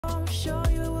sure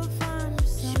you will find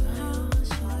yourself.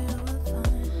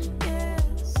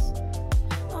 Yes.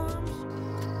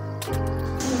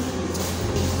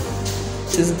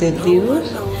 This is the view.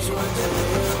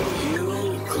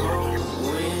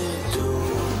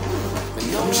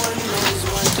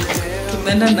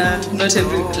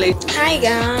 Hi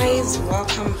guys,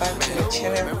 welcome back to the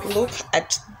channel. Look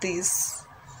at this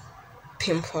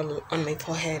pimple on my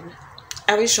forehead.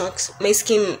 Are we shocked? My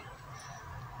skin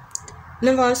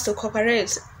never wants to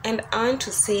cooperate, and I want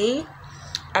to say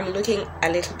I'm looking a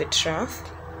little bit rough.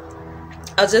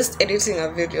 I was just editing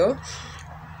a video,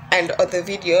 and on the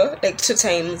video, like 2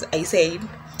 times I said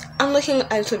I'm looking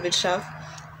a little bit rough,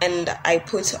 and I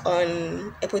put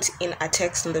in a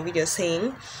text in the video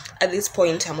saying at this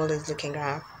point I'm always looking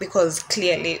rough, because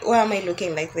clearly, why am I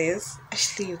looking like this?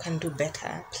 Actually, you can do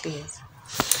better, please.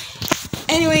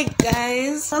 Anyway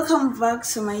guys, welcome back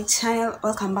to my channel,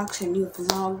 welcome back to a new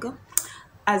vlog.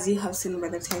 As you have seen by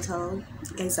the title,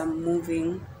 guys, I am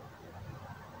moving.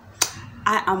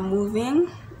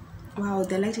 Wow,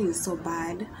 the lighting is so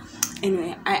bad.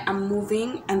 Anyway, I am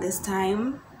moving, and this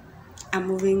time I'm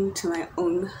moving to my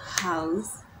own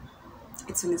house.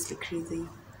 It's honestly crazy.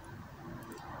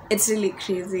 It's really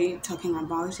crazy talking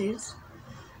about it.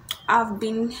 I've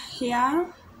been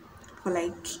here for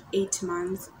like 8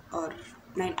 months or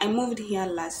 9. I moved here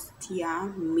last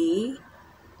year, May,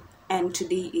 and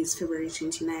today is February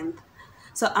 29th.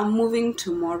 So I'm moving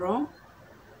tomorrow,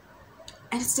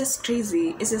 and it's just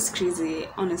crazy. It's just crazy.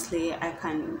 Honestly, I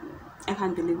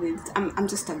can't believe it. I'm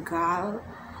just a girl.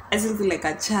 I still feel like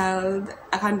a child.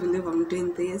 I can't believe I'm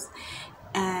doing this,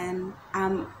 and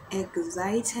I'm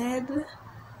excited,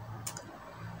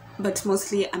 but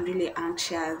mostly I'm really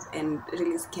anxious and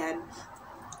really scared.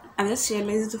 I just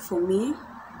realized, for me,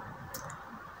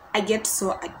 I get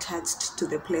so attached to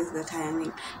the place that I am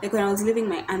in. Like when I was leaving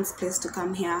my aunt's place to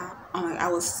come here, I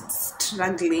was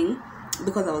struggling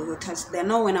because I was attached there.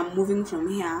 Now when I'm moving from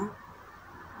here,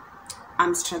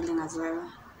 I'm struggling as well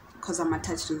because I'm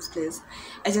attached to this place.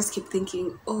 I just keep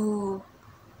thinking, oh,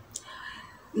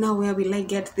 now where will I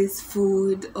get this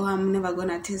food? Oh, I'm never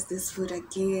gonna taste this food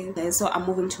again. So I'm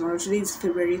moving tomorrow. Today is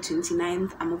February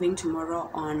 29th. I'm moving tomorrow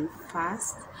on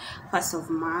 1st of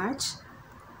March.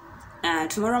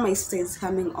 Tomorrow my sister is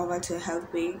coming over to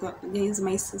help me. Guys,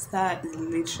 my sister is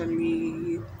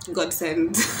literally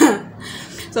godsend.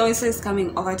 So my sister is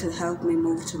coming over to help me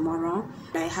move tomorrow.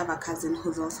 I have a cousin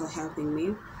who's also helping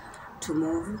me to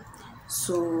move.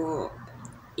 So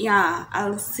yeah,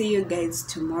 I'll see you guys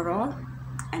tomorrow,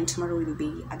 and tomorrow will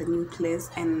be at the new place,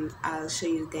 and I'll show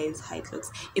you guys how it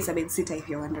looks. It's a bedsitter, if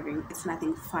you're wondering. It's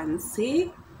nothing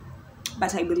fancy,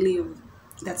 but I believe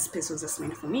that space was just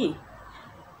meant for me.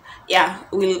 Yeah,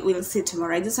 we'll see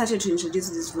tomorrow. I just wanted to introduce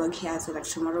this vlog here so that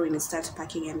tomorrow when you start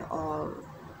packing and all,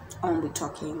 I won't be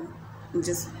talking. It'll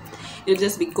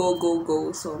just be go go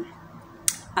go. So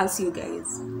I'll see you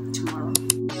guys tomorrow.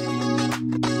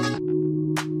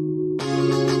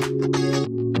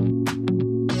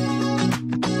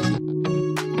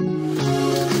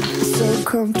 So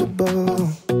comfortable,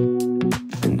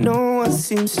 and no one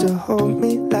seems to hold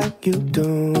me like you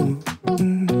do.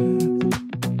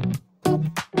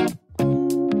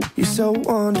 You're so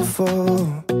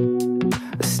wonderful.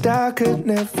 A star could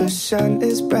never shine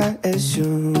as bright as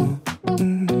you.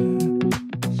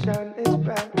 Shine as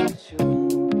bright as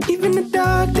you. Even the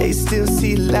dark days still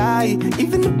see light.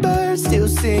 Even the birds still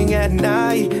sing at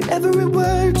night. Every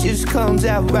word just comes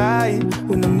out right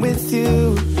when I'm with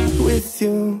you, with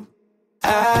you.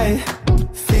 I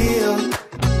feel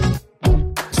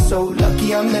so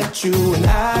lucky I met you, and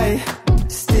I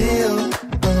still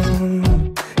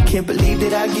can't believe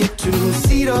that I get to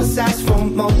see those eyes for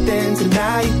more than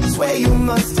tonight. Swear you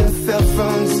must have fell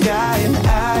from the sky, and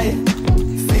I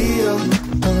feel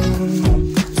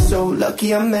so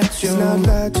lucky I met you. It's not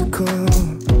logical,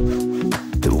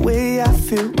 the way I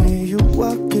feel when you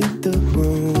walk in the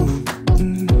room.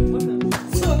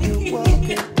 You walk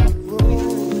in the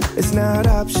room. It's not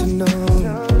optional.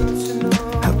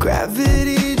 How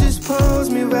gravity just pulls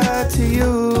me right to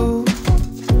you,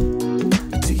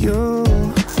 to you.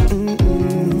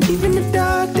 Even the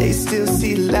dark days still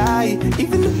see light.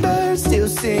 Even the birds still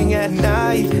sing at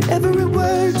night. Every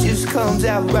word just comes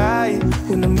out right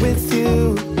when I'm with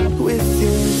you, with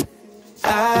you.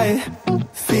 I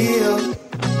feel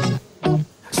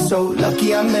so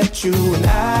lucky I met you, and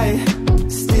I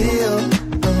still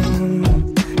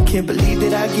can't believe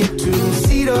that I get to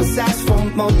see those eyes for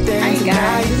more than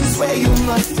tonight. Swear you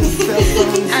must have felt from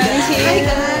the sky. Hi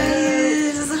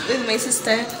guys, with my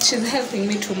sister. She's helping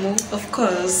me to move. Of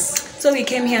course, So we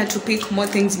came here to pick more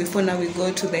things before now we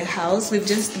go to the house. We've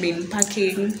just been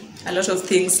packing a lot of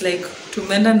things, like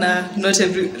tumeenda na not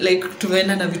every, like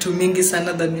tumeenda na vitu mingi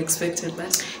sana than we expected,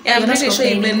 but yeah, I'm pretty sure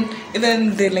even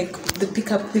the like the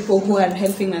pickup people who are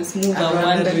helping us move are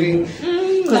wondering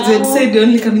because they said they're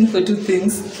only coming for 2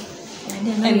 things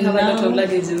and we have a lot of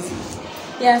luggages.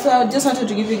 Yeah, so I just wanted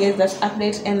to give you guys that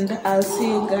update, and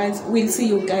we'll see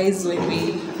you guys when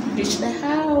we reach the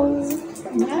house.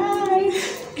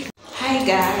 Bye. Hi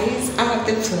guys, I'm at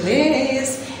the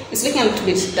place. It's looking a little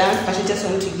bit dark, but I just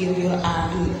want to give you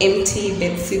an empty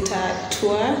bedsitter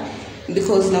tour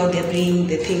because now they're bringing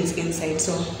the things inside.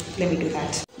 So let me do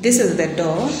that. This is the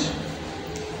door.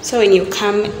 So when you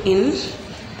come in,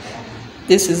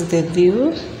 this is the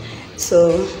view.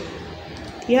 So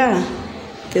yeah,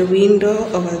 the window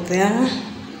over there,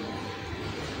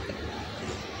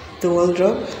 the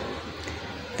wardrobe,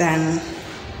 then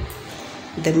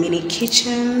the mini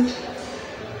kitchen.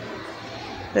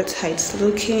 That's how it's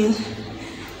looking.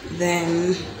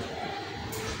 Then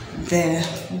the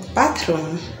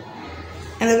bathroom,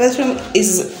 and the bathroom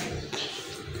is,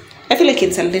 I feel like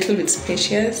it's a little bit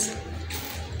spacious.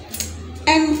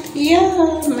 And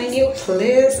yeah, my new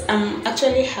place, I'm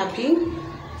actually happy.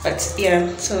 But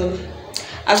yeah, so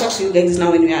I'll talk to you guys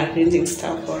now when we are arranging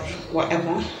stuff or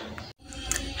whatever.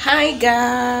 Hi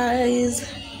guys,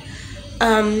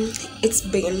 it's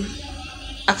been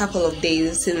a couple of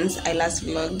days since I last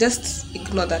vlogged. Just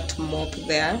ignore that mop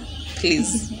there,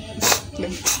 please. Yeah,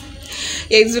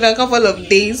 it's been a couple of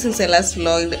days since I last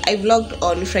vlogged. I vlogged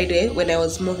on Friday when I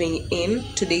was moving in.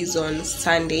 Today is on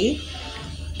Sunday,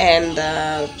 and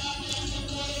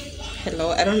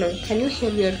hello, I don't know, can you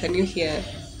hear me or can you hear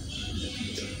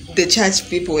the church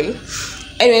people?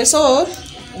 Anyway, so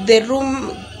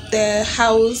the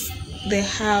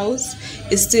house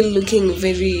is still looking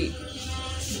very,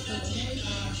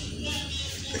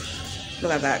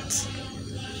 look at that.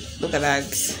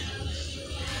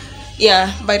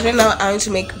 Yeah, but right now I want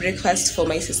to make breakfast for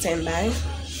my sister and I,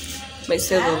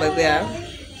 myself over there.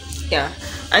 Yeah,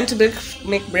 I want to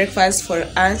make breakfast for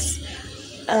us.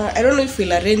 I don't know if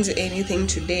we'll arrange anything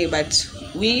today, but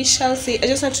we shall see. I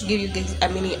just want to give you guys a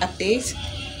mini update.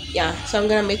 Yeah, so I'm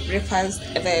gonna make breakfast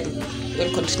and then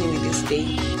we'll continue with this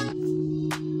day.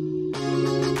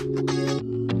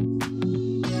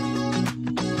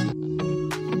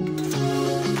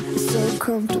 So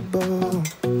comfortable.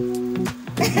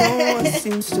 No one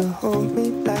seems to hold me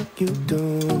like you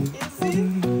do.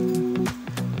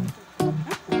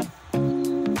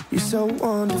 You're so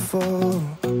wonderful.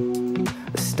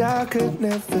 A star could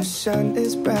never shine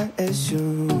as bright as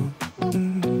you.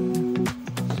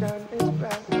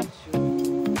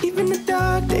 Even the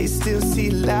dark days still see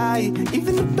light.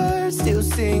 Even the birds still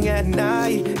sing at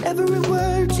night. Every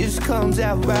word just comes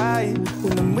out right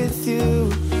when I'm with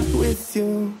you, with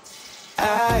you.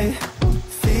 I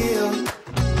feel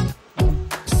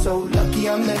so lucky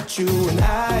I met you, and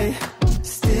I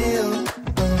still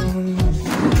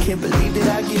can't believe that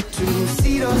I get to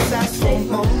see those eyes for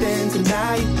more than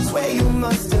tonight. Swear you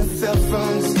must have fell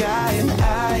from the sky, and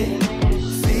I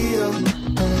feel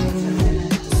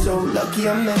so lucky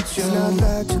I met you. It's not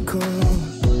logical,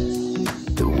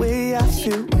 the way I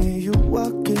feel when you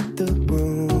walk in the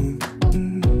room.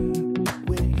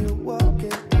 When you walk in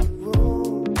the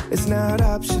room, it's not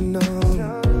optional.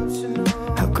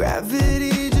 How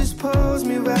gravity just pulls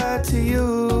me right to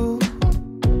you,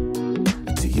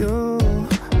 to you.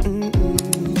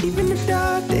 Even the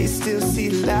dark days still see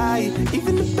light.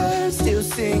 Even the birds still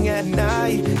sing at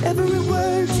night. Every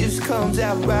word just comes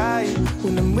out right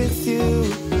when I'm with you,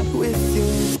 with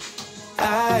you.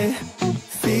 I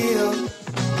feel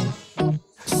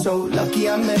so lucky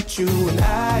I met you, and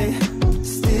I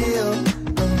still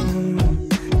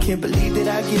can't believe that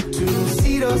I get to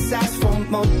see those eyes for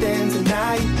more than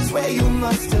tonight. Swear you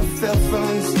must have fell from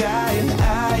the sky, and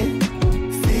I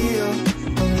feel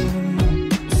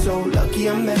so lucky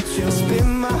I met you. Spent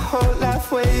my whole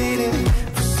life waiting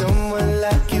for someone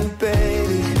like you,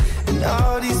 baby, and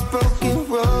all these broken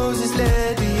roses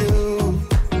led to you.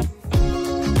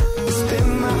 Spent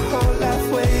my whole life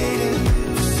waiting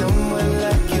for someone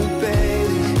like you,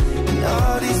 baby, and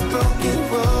all these broken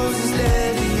roses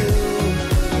led to you.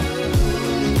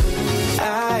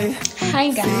 Hi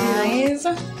guys,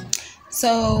 so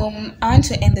I want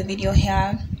to end the video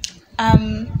here.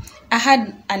 I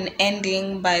had an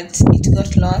ending, but it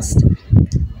got lost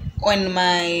when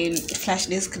my flash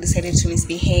disk decided to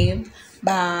misbehave.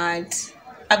 But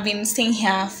I've been staying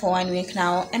here for 1 week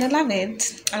now, and I love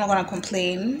it. I'm not gonna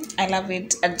complain. I love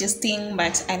it. Adjusting,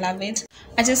 but I love it.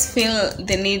 I just feel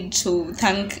the need to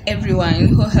thank everyone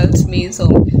who helped me. So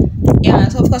yeah,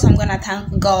 so of course I'm gonna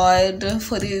thank God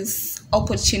for this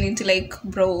opportunity. Like,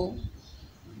 bro,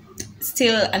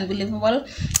 still unbelievable.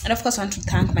 And of course I want to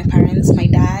thank my parents, my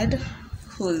dad,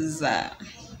 who's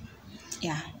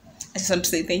yeah, I just want to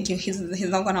say thank you. He's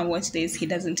not gonna watch this. He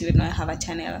doesn't even know I have a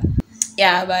channel.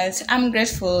 Yeah, but I'm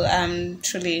grateful. I'm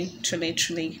truly, truly,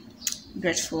 truly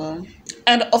grateful.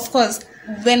 And of course,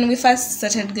 when we first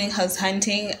started going house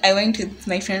hunting, I went with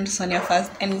my friend Sonia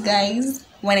first. And guys,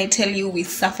 when I tell you we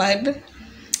suffered,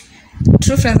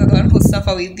 true friends are the one who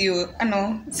suffer with you. I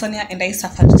know Sonia and I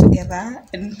suffered together,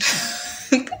 and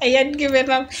I had given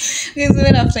up. Because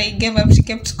even after I gave up, she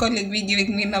kept calling me,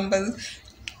 giving me numbers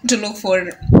to look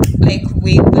for, like,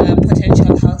 with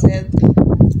potential houses.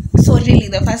 So really,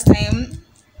 the first time,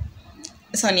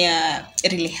 Sonia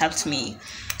really helped me,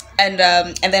 and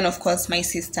then of course my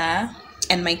sister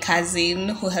and my cousin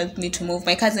who helped me to move.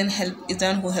 My cousin is the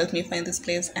one who helped me find this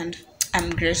place, and I'm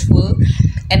grateful.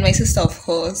 And my sister, of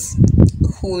course,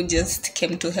 who just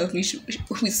came to help me.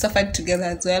 We suffered together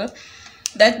as well.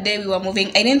 That day we were moving.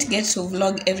 I didn't get to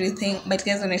vlog everything, but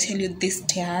guys, when I tell you, these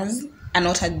stairs are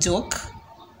not a joke.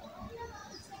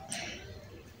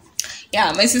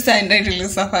 Yeah, my sister and I really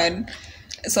suffered.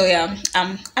 So yeah,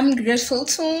 I'm grateful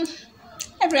to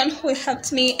everyone who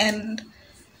helped me. And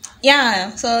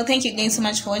yeah, so thank you guys so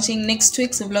much for watching. Next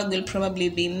week's vlog will probably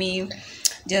be me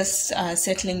just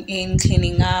settling in,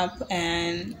 cleaning up,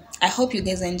 and I hope you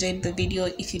guys enjoyed the video.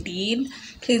 If you did,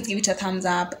 please give it a thumbs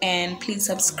up and please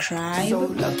subscribe,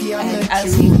 and I'll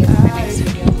see you guys in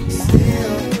the next video.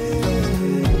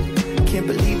 Bye. Can't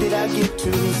believe that I get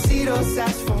to see those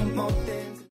eyes from